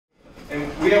And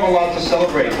we have a lot to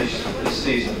celebrate this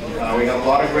season. We have a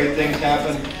lot of great things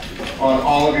happen on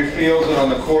all of your fields and on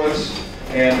the courts,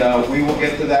 and we will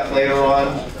get to that later on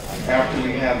after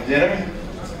we have dinner.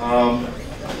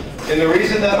 And the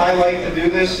reason that I like to do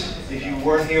this, if you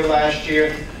weren't here last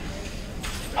year,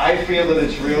 I feel that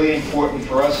it's really important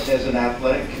for us as an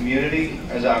athletic community,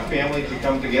 as our family, to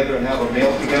come together and have a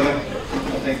meal together.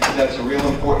 I think that's a real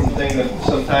important thing, that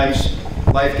sometimes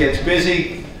life gets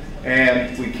busy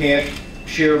and we can't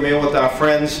share a meal with our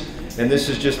friends, and this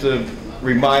is just a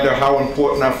reminder how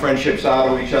important our friendships are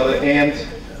to each other and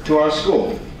to our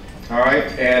school. All right,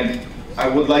 and I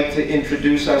would like to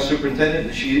introduce our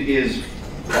superintendent. She is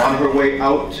on her way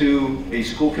out to a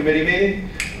school committee meeting,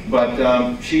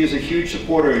 but she is a huge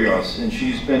supporter of yours, and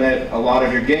she's been at a lot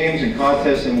of your games and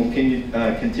contests and will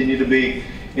continue to be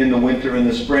in the winter and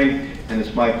the spring. And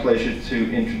it's my pleasure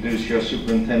to introduce your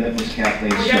superintendent, Ms.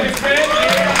 Kathleen Smith.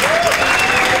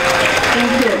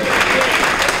 Thank you.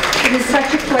 It is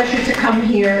such a pleasure to come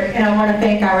here, and I want to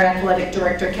thank our athletic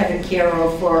director, Kevin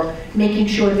Caro, for making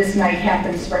sure this night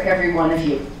happens for every one of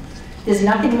you. There's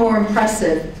nothing more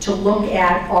impressive to look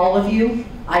at all of you.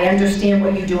 I understand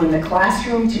what you do in the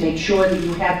classroom to make sure that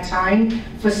you have time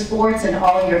for sports and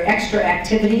all your extra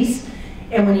activities.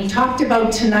 And when he talked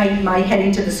about tonight, my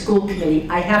heading to the school committee,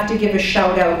 I have to give a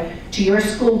shout out to your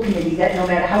school committee that no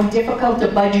matter how difficult the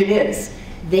budget is,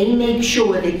 they make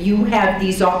sure that you have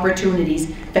these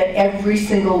opportunities for every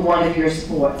single one of your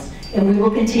sports. And we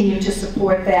will continue to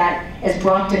support that, as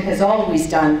Brockton has always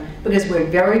done, because we're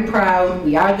very proud,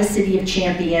 we are the city of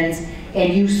champions,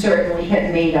 and you certainly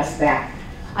have made us that.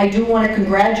 I do want to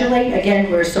congratulate, again,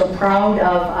 we're so proud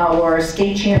of our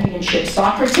state championship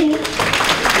soccer team.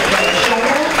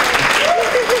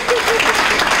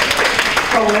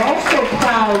 But we're also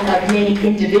proud of many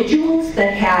individuals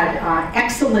that had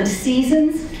excellent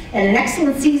seasons. And an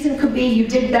excellent season could be you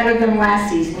did better than last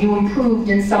season. You improved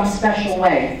in some special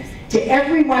way. To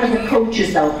every one of the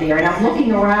coaches out there, and I'm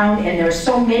looking around and there are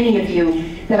so many of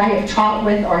you that I have taught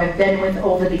with or have been with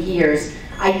over the years,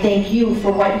 I thank you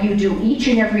for what you do each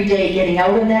and every day, getting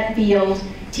out in that field,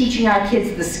 teaching our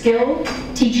kids the skill,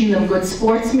 teaching them good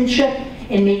sportsmanship,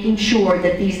 and making sure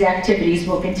that these activities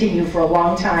will continue for a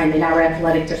long time in our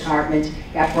athletic department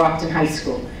at Brockton High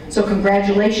School. So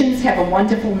congratulations, have a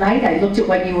wonderful night. I looked at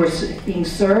what you were being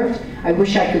served. I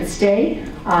wish I could stay,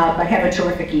 but have a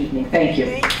terrific evening. Thank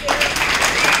you.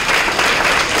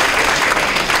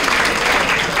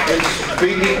 And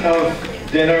speaking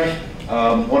of dinner,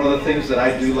 one of the things that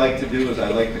I do like to do is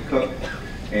I like to cook,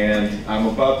 and I'm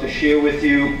about to share with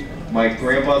you my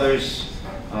grandmother's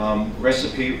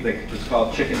recipe that's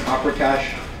called chicken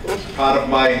paprikash. Part of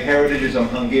my heritage is I'm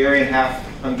Hungarian, half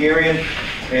Hungarian,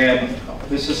 and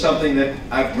this is something that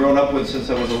I've grown up with since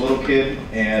I was a little kid,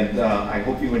 and I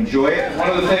hope you enjoy it. One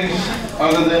of the things,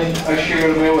 other than a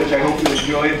shared meal, which I hope you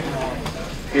enjoyed,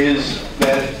 is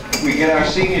that we get our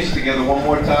seniors together one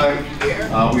more time.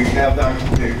 We have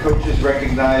the coaches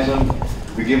recognize them.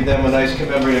 We give them a nice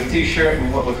commemorative t-shirt. We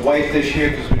went with white this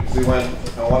year because we went,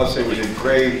 I want to say we did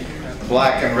gray,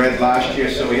 black, and red last year,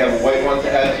 so we have a white one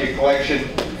to add to your collection.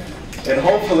 And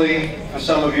hopefully, for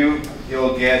some of you,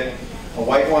 you'll get a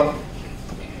white one,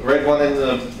 a red one in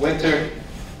the winter,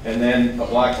 and then a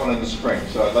black one in the spring.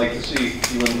 So I'd like to see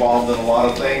you involved in a lot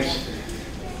of things.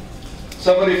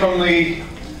 Somebody from the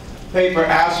paper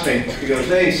asked me, he goes,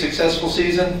 hey, successful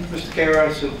season, Mr. Caro?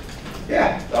 I said,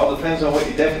 yeah, it all depends on what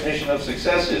your definition of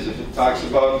success is. If it talks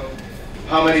about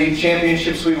how many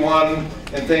championships we won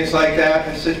and things like that,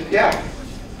 I said, yeah.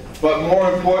 But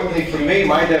more importantly for me,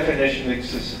 my definition of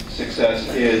success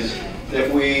is that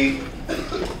we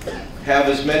have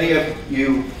as many of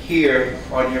you here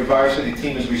on your varsity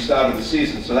team as we started the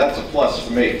season. So that's a plus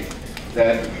for me,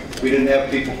 that we didn't have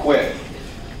people quit.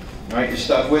 All right, you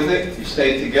stuck with it, you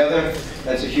stayed together.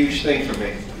 That's a huge thing for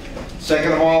me.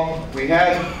 Second of all, we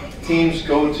had teams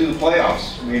go to the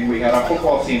playoffs. I mean, we had our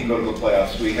football team go to the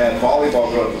playoffs. We had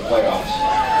volleyball go to the playoffs.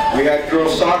 We had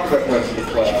girls soccer that went to the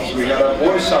playoffs. We had our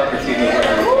boys soccer team that went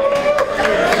to the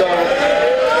playoffs.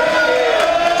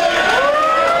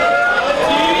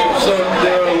 So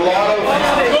there are a lot of,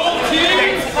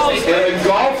 and the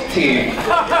golf team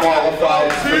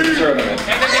qualified for the tournament.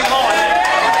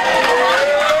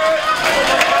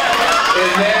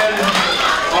 And then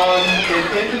on an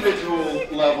individual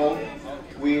level,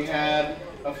 we had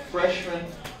a freshman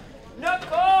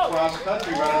cross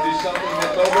country run and do something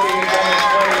that nobody had done in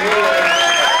 20 years.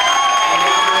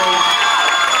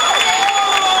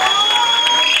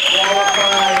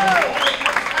 Qualifying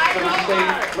for the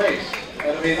state race.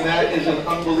 And I mean, that is an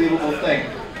unbelievable thing.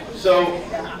 So,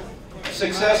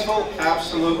 successful?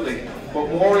 Absolutely. but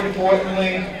more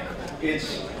importantly,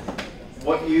 it's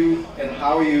what you and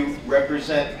how you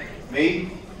represent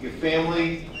me, your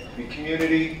family, your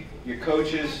community, your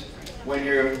coaches, when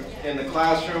you're in the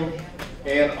classroom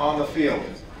and on the field.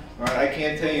 All right, I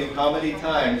can't tell you how many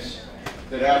times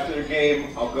that after the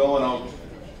game, I'll go and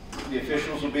the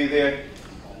officials will be there,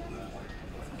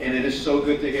 and it is so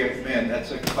good to hear, man,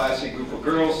 that's a classic group of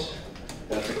girls,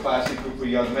 that's a classic group of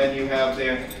young men you have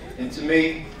there, and to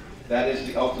me, that is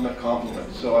the ultimate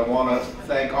compliment. So I want to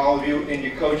thank all of you and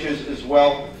your coaches as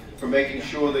well for making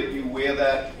sure that you wear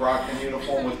that Brockton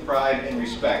uniform with pride and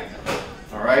respect.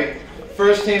 All right?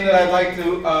 First team that I'd like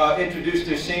to introduce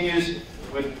their seniors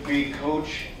would be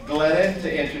Coach Glennon to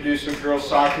introduce her girls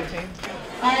soccer team.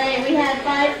 All right, we have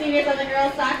 5 seniors on the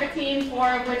girls soccer team,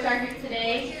 4 of which are here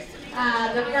today.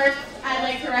 The first I'd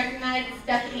like to recognize is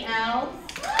Stephanie Elves.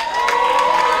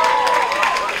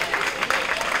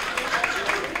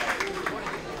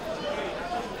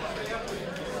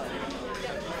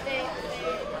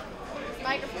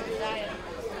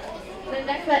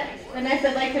 The next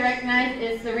I'd like to recognize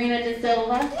is Serena De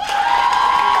Silva.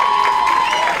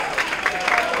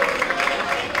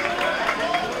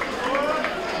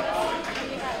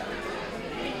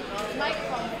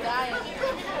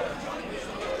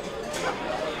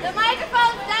 The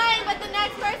microphone's dying, but the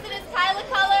next person is Kyla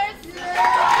Colors.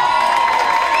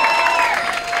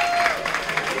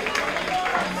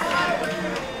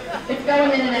 It's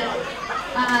going in and out.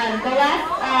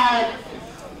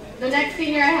 The next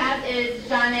senior I have is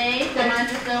Janae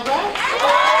Samantha Silva.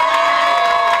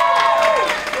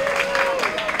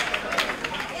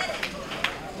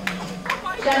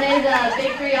 Janae's a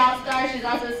Big 3 All-Star. She's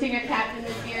also a senior captain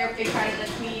this year, big part of the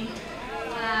team.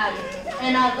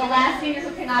 And the last senior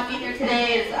who cannot be here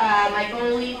today is my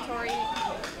goalie, Tori.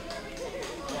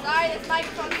 Sorry, this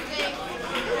microphone stinks.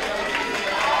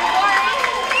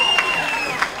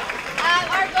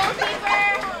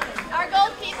 Our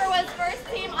goalkeeper was first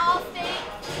team All-State,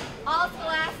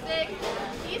 All-Scholastic,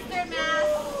 Eastern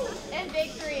Mass, and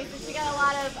Big 3. So she got a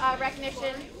lot of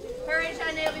recognition. Her and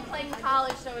Janae will be playing in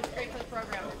college, so it's great for the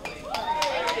program.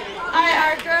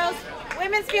 Our girls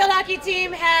women's field hockey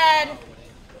team had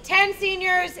 10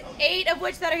 seniors, 8 of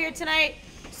which that are here tonight.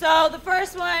 So the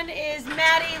first one is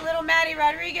Maddie, little Maddie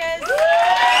Rodriguez.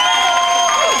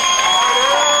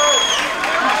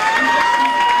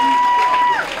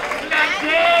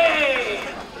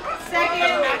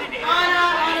 Second, Anna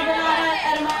Bernada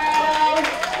Edamaro.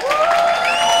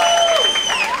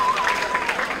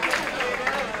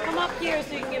 Come up here so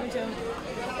you can give them to him.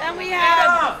 Then we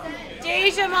have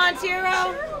Deja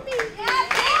Montero.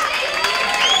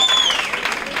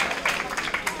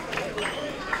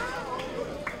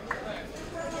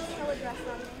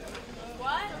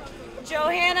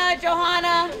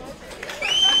 Johanna,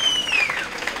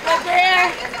 LeBrere.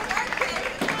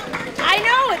 I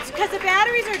know, it's because the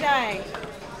batteries are dying.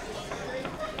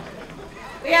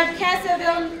 We have Kessa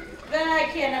I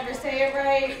can't ever say it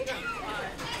right.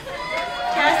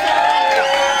 Kessa.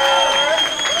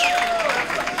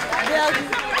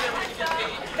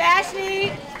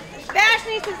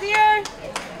 Vashni Sazeer.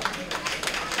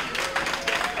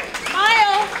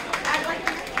 Smile.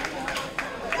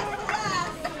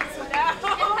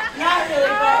 Not really,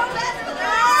 but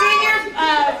senior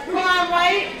prom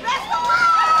white.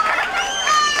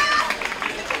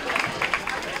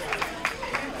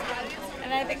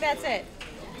 And I think that's it.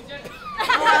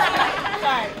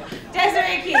 Sorry.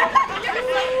 Desiree Keith.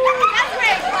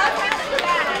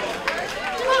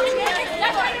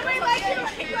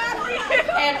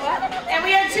 And what? And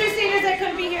we have 2 seniors that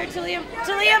couldn't be here, Talia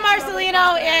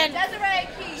Marcelino and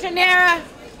Shanara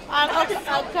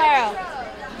O'Carroll.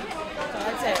 So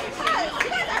that's it.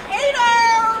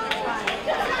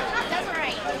 That's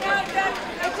right.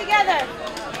 Get together.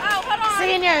 Oh, hold on.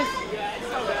 Seniors.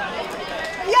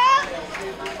 Yeah.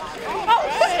 Oh.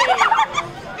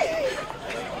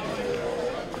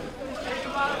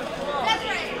 That's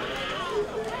right.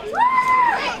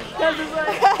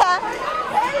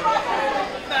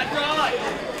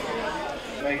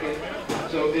 Thank you.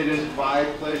 So it is my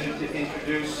pleasure to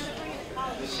introduce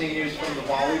the seniors from the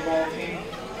volleyball team.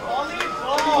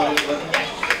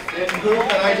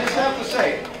 And I just have to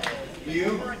say,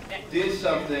 you did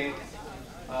something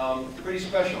pretty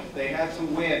special. They had to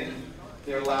win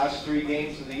their last 3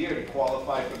 games of the year to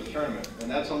qualify for the tournament. And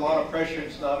that's a lot of pressure.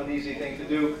 It's not an easy thing to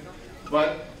do.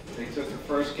 But they took the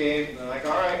first game, and they're like,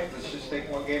 all right, let's just take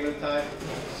 1 game at a time.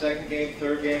 Second game,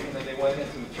 third game, and then they went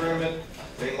into the tournament.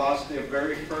 They lost their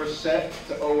very first set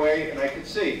to OA, and I could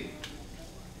see,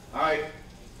 all right,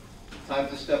 time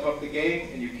to step up the game,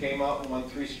 and you came out and won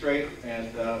 3 straight, and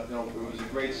you know, it was a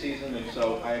great season, and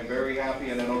so I am very happy,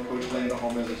 and I know Coach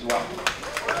Landerholm is as well.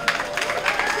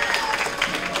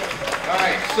 All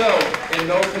right, so in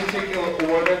no particular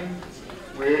order,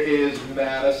 where is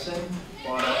Madison?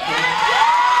 Come on up here.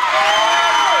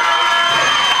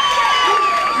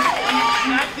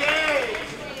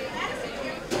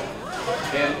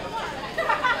 And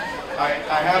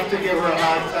I have to give her a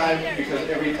hard time because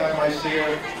every time I see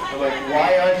her, they're like,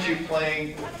 why aren't you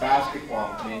playing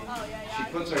basketball? I mean, she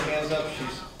puts her hands up,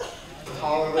 she's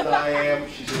taller than I am,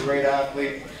 she's a great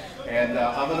athlete, and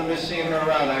I'm going to miss seeing her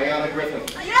around. Ayanna Griffin.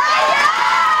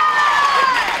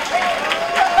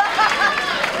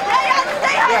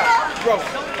 Yeah, bro.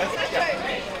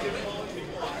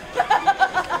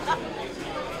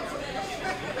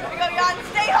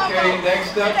 Okay,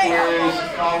 next up, where is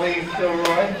Colleen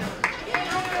Kilroy?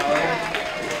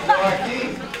 Brockton.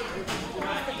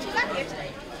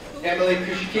 Emily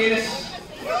Kushkinis.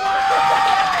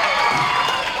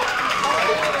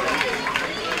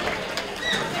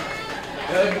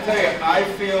 And I can tell you, I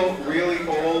feel really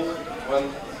old when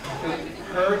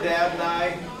her dad and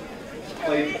I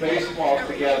played baseball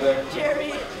together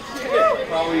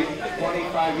probably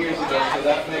 25 years ago, so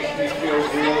that makes me feel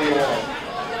really old.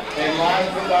 And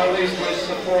last but not least was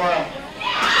Sephora.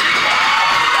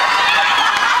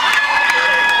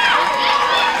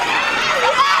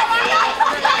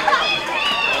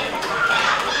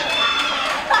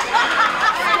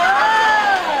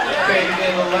 Okay,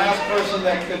 and the last person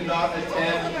that could not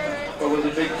attend but was a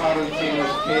big part of the team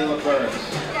was Kayla Burns.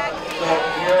 So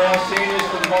here are our seniors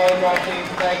for the volleyball team.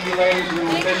 Thank you, ladies. We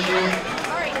will miss you.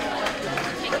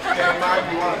 Okay, Mark,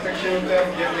 you want a picture of them?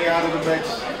 Get me out of the mix.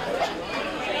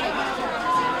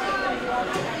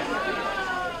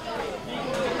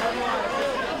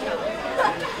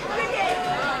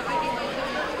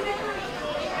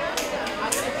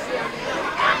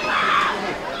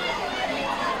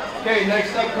 Okay,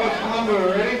 next up, Coach Columba,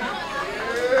 ready?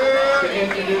 To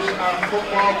introduce our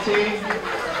football team.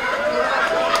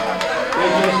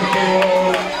 Thank you, Mr. K.O.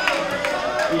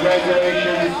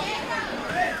 Congratulations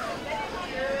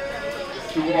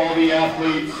to all the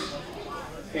athletes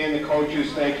and the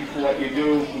coaches. Thank you for what you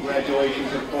do.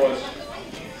 Congratulations, of course,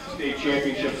 state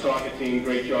championship soccer team.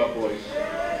 Great job, boys.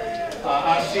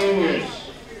 Our seniors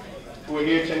who are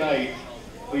here tonight,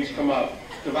 please come up.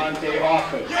 Devontae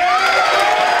Offord.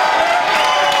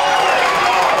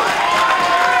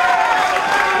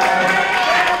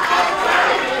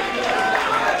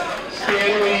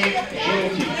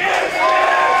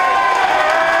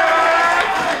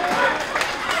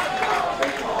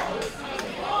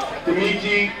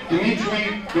 Dimitri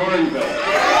Dorenville.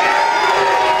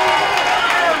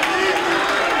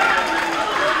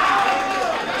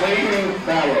 Clayton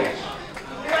Barrows.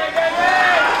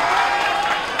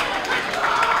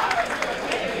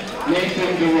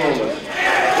 Nathan DeRolas.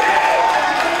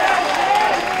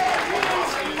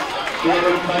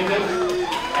 Jalen Cundiff.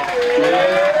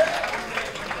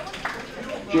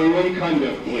 Jalen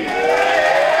Cundiff, please.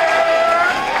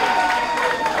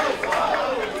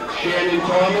 Shannon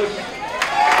Thomas.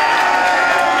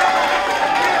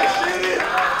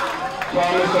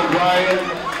 Thomas O'Brien.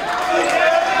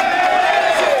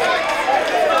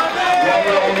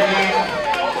 Robert O'Mead.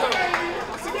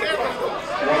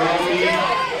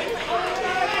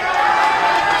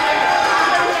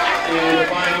 And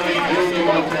finally, Junior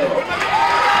Montero.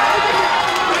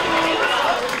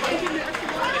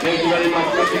 Thank you very much,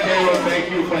 Mr. Taylor. Thank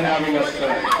you for having us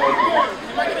tonight.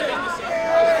 Thank you.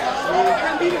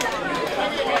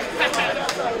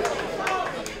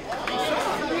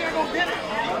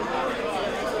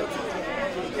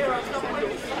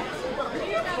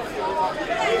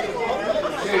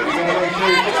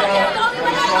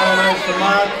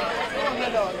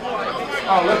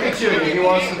 Oh, look at you. He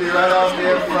wants to be right out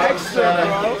there front center.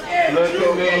 Look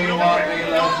at me. You want me,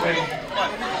 love me.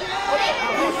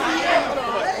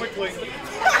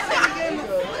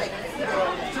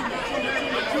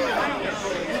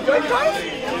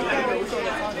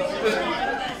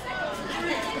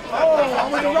 Oh,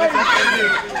 I'm with the right.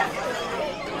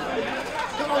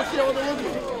 Come on, share with the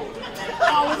rookie.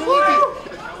 Oh, with the rookie.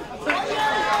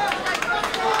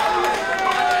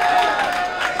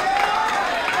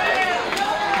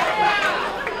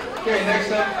 Okay,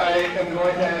 next up, I am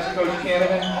going to ask Coach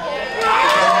Canavan.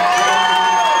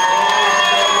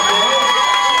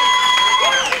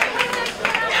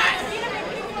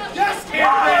 Yes,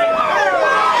 Canavan!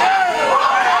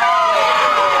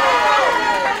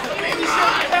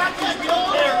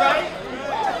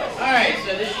 All right,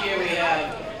 so this year we have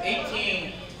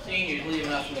 18 seniors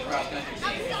leaving us from the cross-country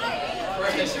team.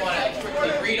 First, I just want to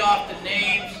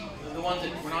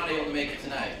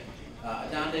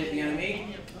Dante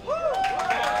Bianami,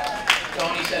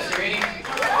 Tony Cesarini,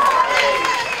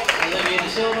 Olivia De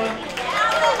Silva,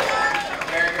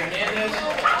 Erica Hernandez,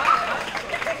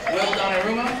 Will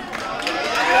Donnarumma,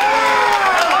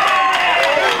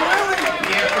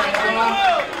 Pierre Francois,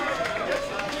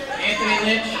 Anthony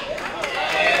Lynch,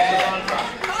 and Savon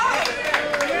Crocker.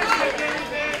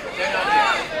 They're not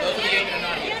here. Those are the 8 that are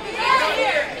not here.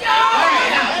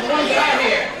 Alright, now, the ones that are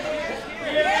here.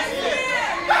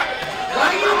 Why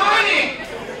are you hiding?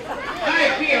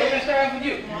 Alright, Pierre, we're going to start off with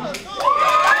you.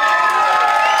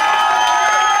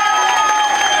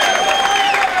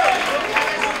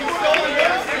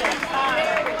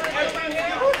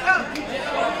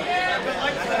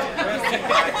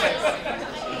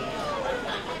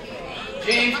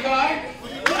 James Carr.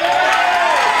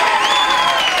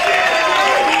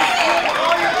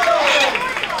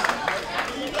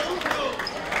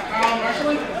 Carl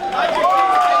Marshall.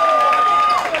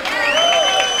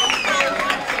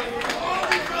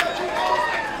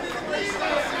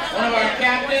 One of our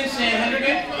captains, Sam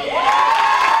Hendergan.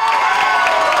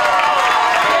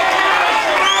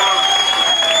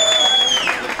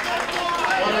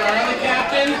 One of our other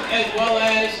captains, as well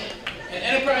as an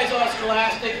Enterprise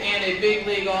All-Scholastic and a Big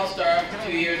League All-Star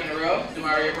 2 years in a row,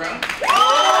 Demaria Brown.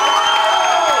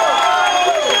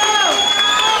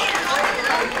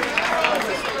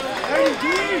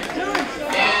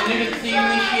 And new to the team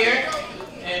this year,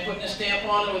 and putting a stamp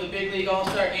on it with a Big League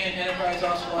All-Star and Enterprise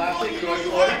All-Scholastic, George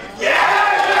Porter.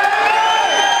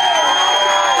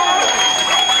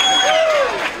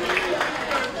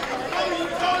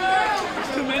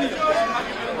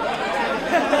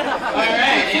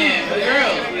 Alright, and for the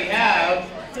girls, we have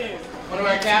one of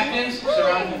our captains,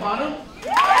 Saran Mufano.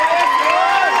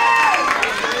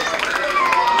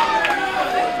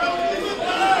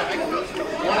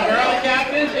 One of our other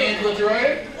captains, Angela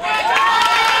Geroyer.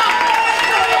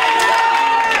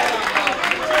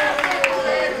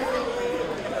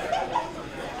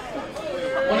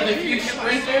 One of the few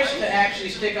sprinters to actually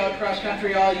stick out cross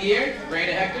country all year,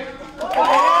 Brenda Hector.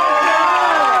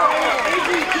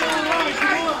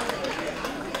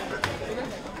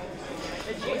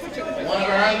 One of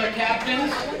our other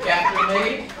captains, Catherine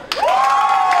Lee.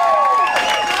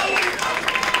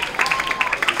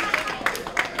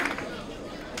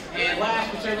 And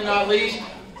last but certainly not least,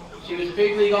 she was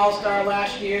Big League All-Star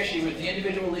last year. She was the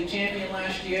individual league champion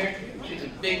last year. She's a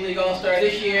Big League All-Star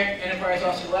this year, Enterprise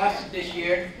All-Scholastic this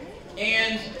year,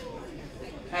 and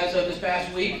as of this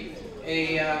past week,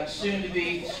 a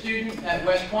soon-to-be student at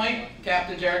West Point,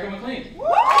 Captain Jericho McLean.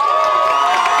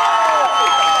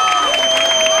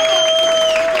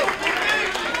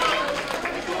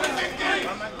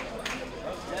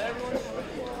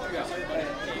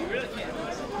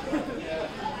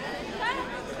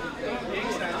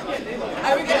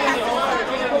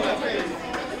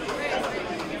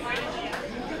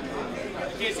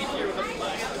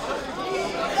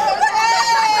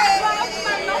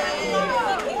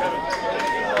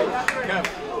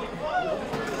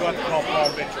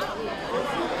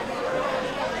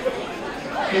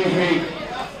 Excuse me,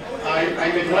 I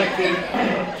neglected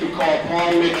to call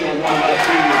Paul Mitchell one of our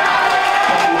seniors.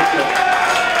 Paul Mitchell.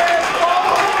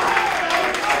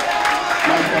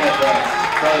 My fault, Brad.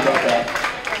 Sorry about that.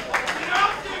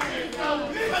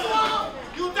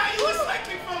 You thought you was like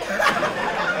me from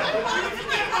you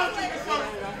forget about me.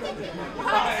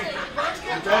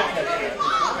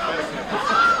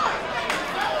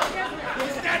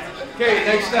 Okay,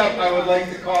 next up, I would like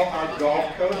to call our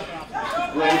golf coach,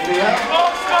 Rosia.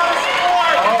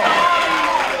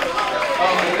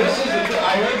 This is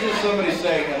I heard just somebody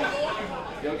say,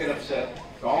 you'll get upset,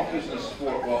 golf isn't a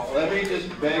sport. Well, let me just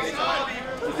beg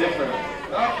the different,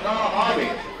 not a hobby.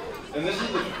 And this is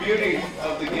the beauty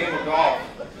of the game of golf.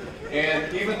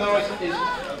 And even though it's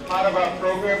part of our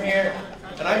program here,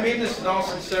 and I mean this in all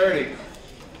sincerity,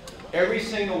 every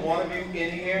single one of you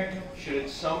in here should at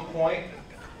some point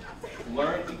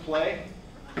learn to play,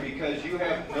 because you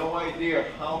have no idea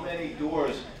how many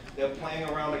doors that playing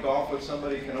around a golf with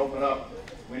somebody can open up.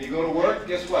 When you go to work,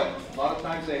 guess what? A lot of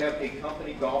times they have a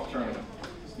company golf tournament.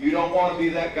 You don't want to be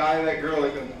that guy or that girl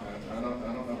that can, I don't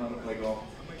know how to play golf.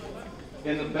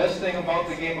 And the best thing about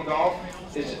the game of golf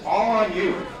is it's all on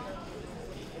you.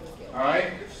 All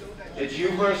right? It's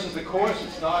you versus the course.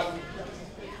 It's not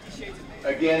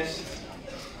against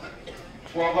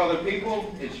 12 other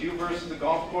people. It's you versus the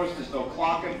golf course. There's no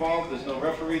clock involved. There's no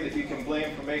referee that you can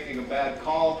blame for making a bad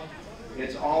call.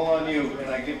 It's all on you. And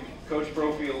I give Coach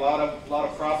Brophy a lot of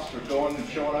props for going and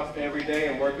showing up every day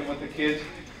and working with the kids.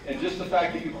 And just the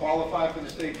fact that you qualify for the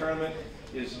state tournament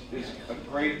is a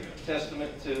great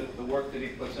testament to the work that he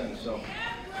puts in. So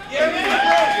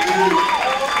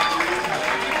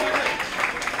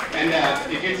And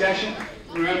a good session.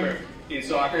 Remember, in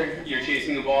soccer, you're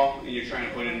chasing the ball and you're trying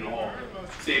to put it in a hole.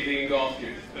 Same thing in golf,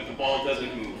 but the ball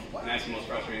doesn't move, and that's the most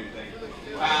frustrating thing.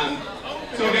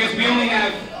 So guys, we only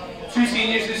have 2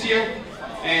 seniors this year,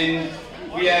 and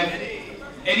we have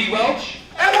Eddie Welch.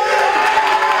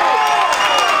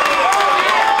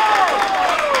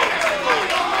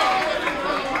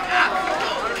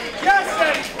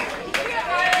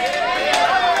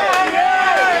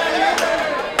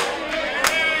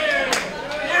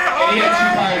 He had 2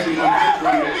 tires in one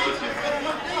match this year.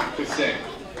 It's sick.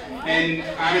 And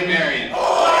I'm in Marion.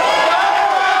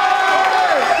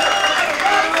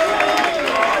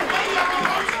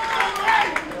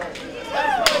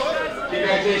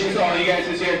 Congratulations to all you guys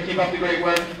this year. Keep up the great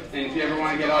work. And if you ever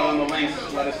want to get out on the links,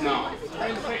 let us know.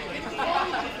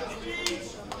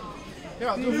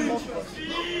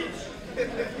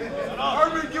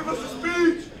 Armin, give us a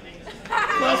speech!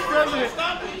 Class president!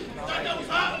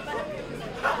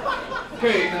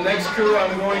 Okay, the next crew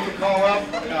I'm going to call up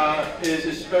is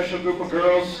a special group of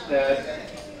girls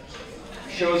that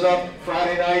shows up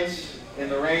Friday nights in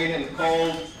the rain and the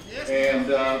cold, and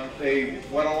they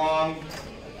went along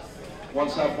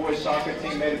once our boys soccer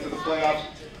team made it to the playoffs.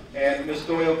 And Miss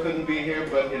Doyle couldn't be here,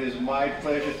 but it is my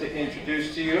pleasure to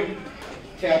introduce to you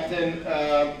Captain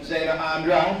Zena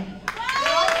Andra.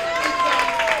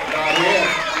 Not here.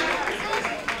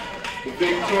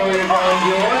 Victoria Von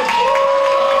George.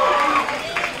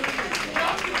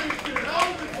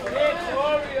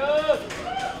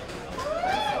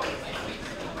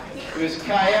 Miss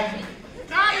Kaya.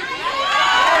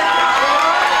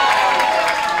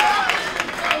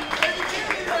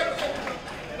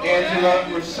 Angela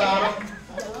Rosado.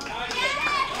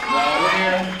 Not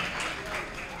here.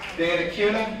 Dana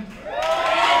Cuna.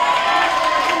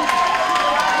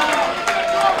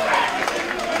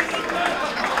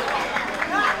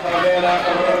 Havana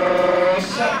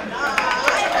Rosa.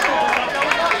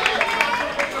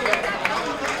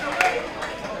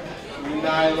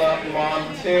 Nyla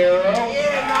Montero.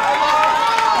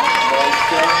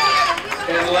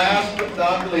 And last but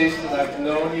not least, and I've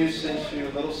known you since you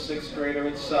were a little 6th grader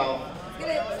in South,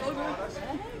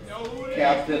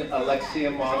 Captain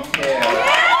Alexia Montero.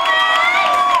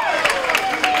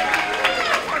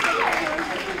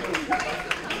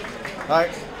 Hi.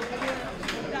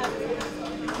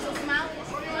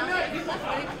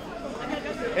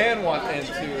 And 1 and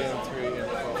 2 and 3 and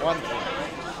 4. 1, 2.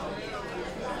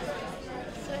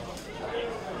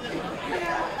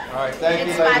 All right, thank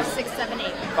you, ladies. 5, 6, 7,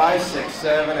 8. 5, 6,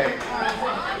 7, 8.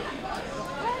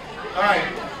 All right.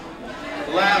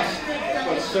 Last,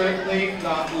 but certainly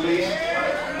not least,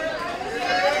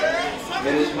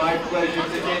 it is my pleasure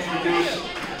to introduce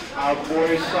our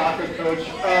boys soccer coach,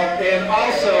 and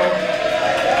also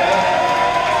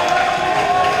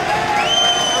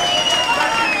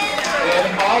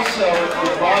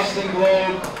the Boston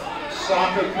Globe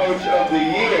Soccer Coach of the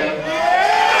Year.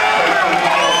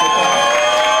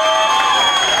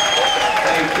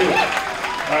 Thank you.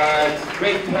 It's a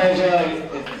great pleasure.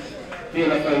 It's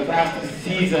been a fantastic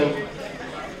season.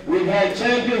 We've had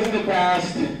champions in the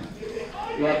past,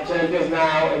 we have champions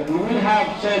now, and we will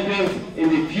have champions in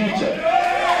the future.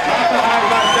 Not to have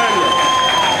that done yet.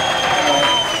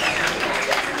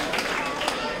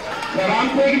 But I'm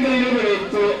taking the liberty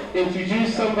to introduce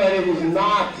somebody who's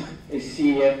not a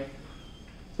senior,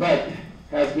 but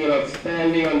has been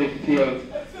outstanding on the field.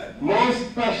 More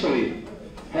especially,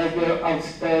 has been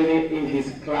outstanding in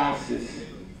his classes.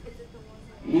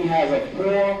 He has a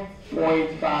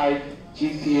 4.5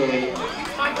 GPA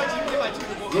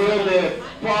during the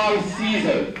fall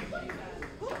season.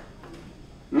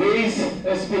 Luis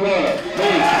Espinola,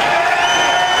 please.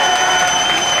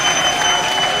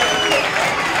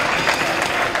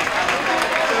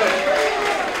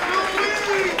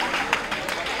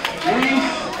 Luis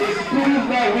is proof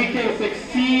that we can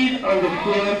succeed on the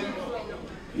field.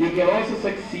 You can also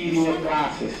succeed in your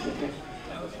classes.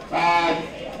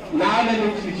 Now let me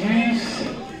introduce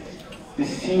the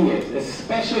seniors, a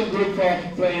special group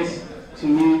of players to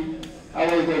me. I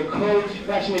was their coach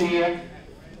freshman year.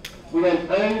 We went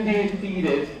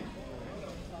undefeated.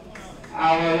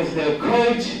 I was their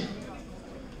coach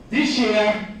this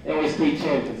year and we're state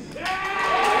champions.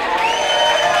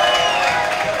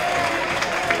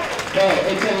 So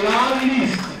it's a long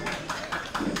list.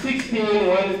 16,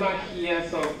 one is not here,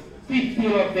 so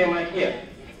 15 of them are here.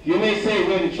 You may say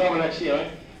we're in trouble next year,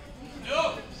 right?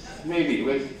 No. Maybe.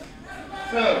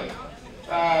 So,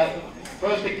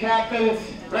 first the captains,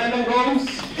 Brandon Gomes.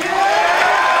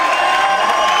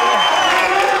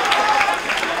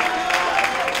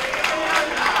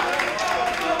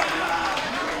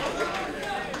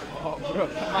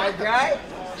 My guy.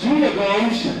 Junior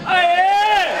bench. Oh,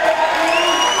 yeah!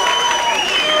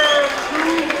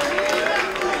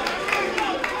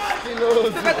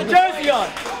 Still got the jersey on.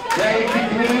 Very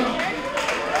quickly.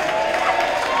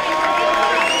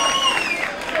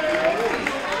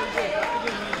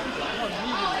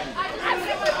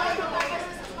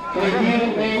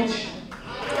 Junior bench.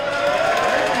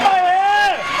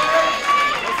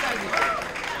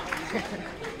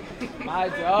 My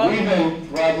dog.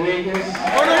 Ruben Rodriguez.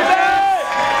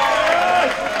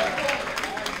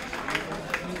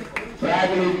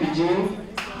 Bradley Eugene.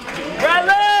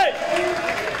 Bradley!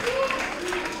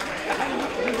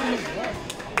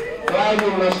 Flavio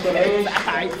Mascarenhas.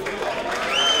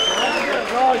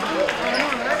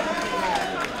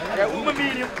 I got Uma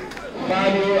medium.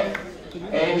 Fabio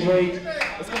Andre.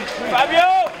 Fabio!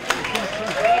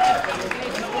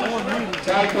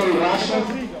 Dalton Russell.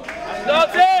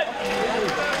 That's it!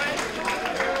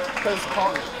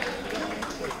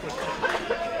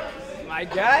 My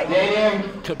guy.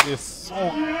 Daniel. Could be a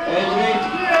song. Andre.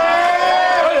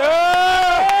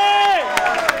 Hey!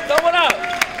 Someone up!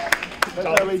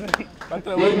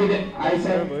 David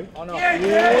Isaac. Oh no.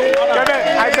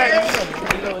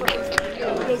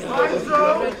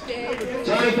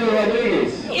 Jonathan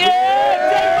Rodriguez.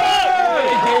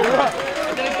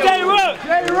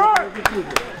 J-Rock!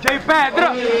 J-Pedro!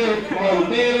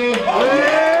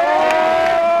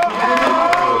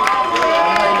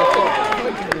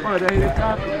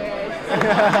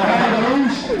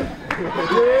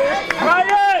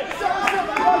 Ryan!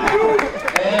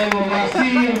 And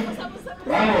Marcin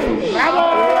Ramos.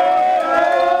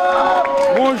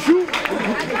 Bonjour!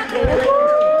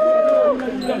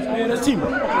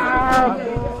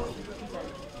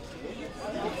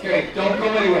 Okay, don't go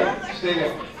anywhere. Stay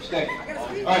there. Stay.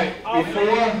 All right,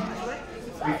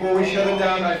 before we shut it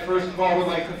down, I first of all would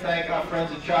like to thank our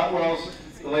friends at Chotwell's,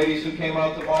 the ladies who came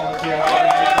out to volunteer.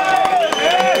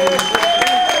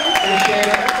 Appreciate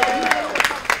it.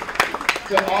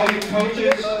 To all you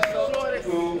coaches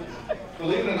who,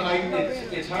 believe it or not,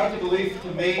 it's hard to believe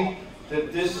to me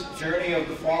that this journey of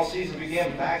the fall season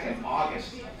began back in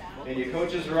August. And your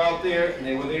coaches are out there, and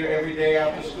they were there every day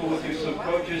after school with you. So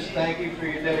coaches, thank you for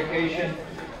your dedication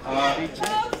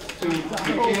to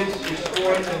your kids, your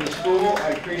sports, and the school. I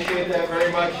appreciate that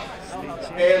very much.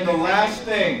 And the last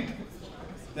thing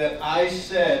that I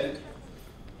said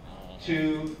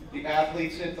to the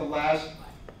athletes at the last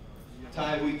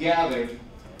time we gathered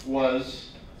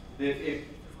was that it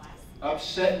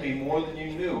upset me more than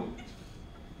you knew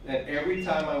that every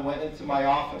time I went into my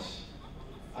office,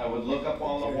 I would look up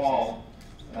on the wall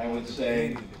and I would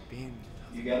say,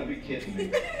 you gotta be kidding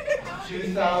me.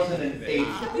 2008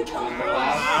 was the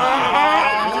last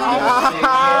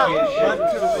time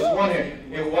was won here.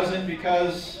 It wasn't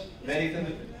because of anything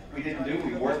that we didn't do.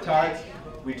 We worked hard.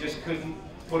 We just couldn't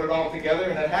put it all together,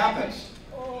 and it happens.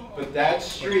 But that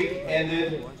streak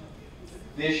ended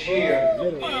this year,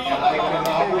 and I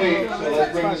cannot wait. So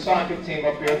let's bring the soccer team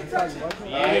up here. All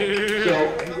right. So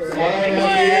what I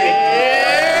have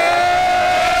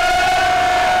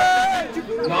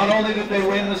here, not only did they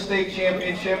win the state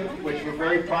championship, which we're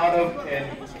very proud of, and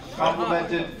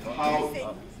complimented how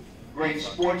great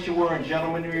sports you were and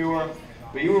gentlemen you were,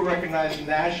 but you were recognized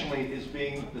nationally as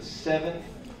being the 7th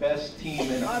best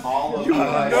team in all of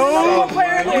No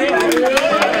player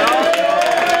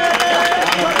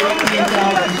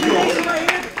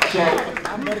So,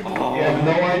 you have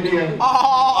no idea.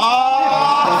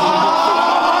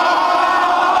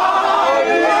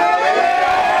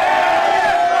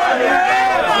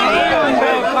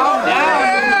 Calm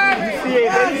down. You see it,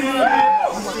 baby.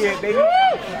 You see it, baby.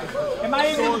 Am I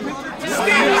even in the picture?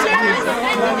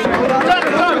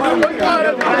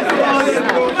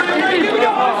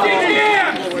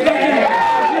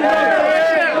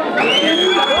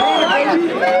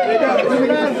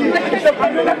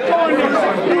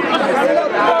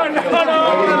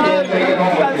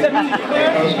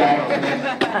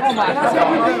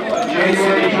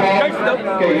 January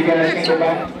 12th. Okay, you guys can go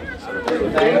back.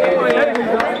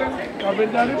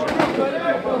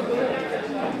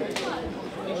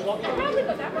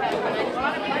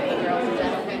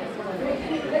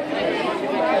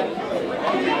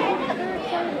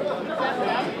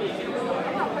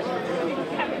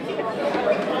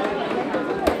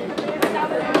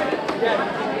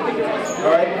 All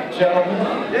right, gentlemen,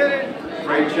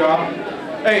 great job.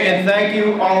 Hey, and thank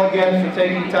you all again for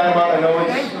taking time out. I know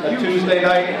it's a Tuesday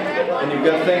night, and you've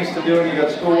got things to do, and you've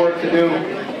got schoolwork to do,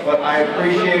 but I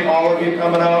appreciate all of you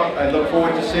coming out. I look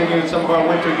forward to seeing you at some of our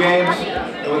winter games.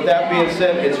 And with that being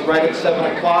said, it's right at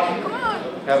 7 o'clock.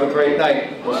 Have a great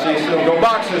night. We'll see you soon. Go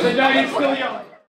Boxers!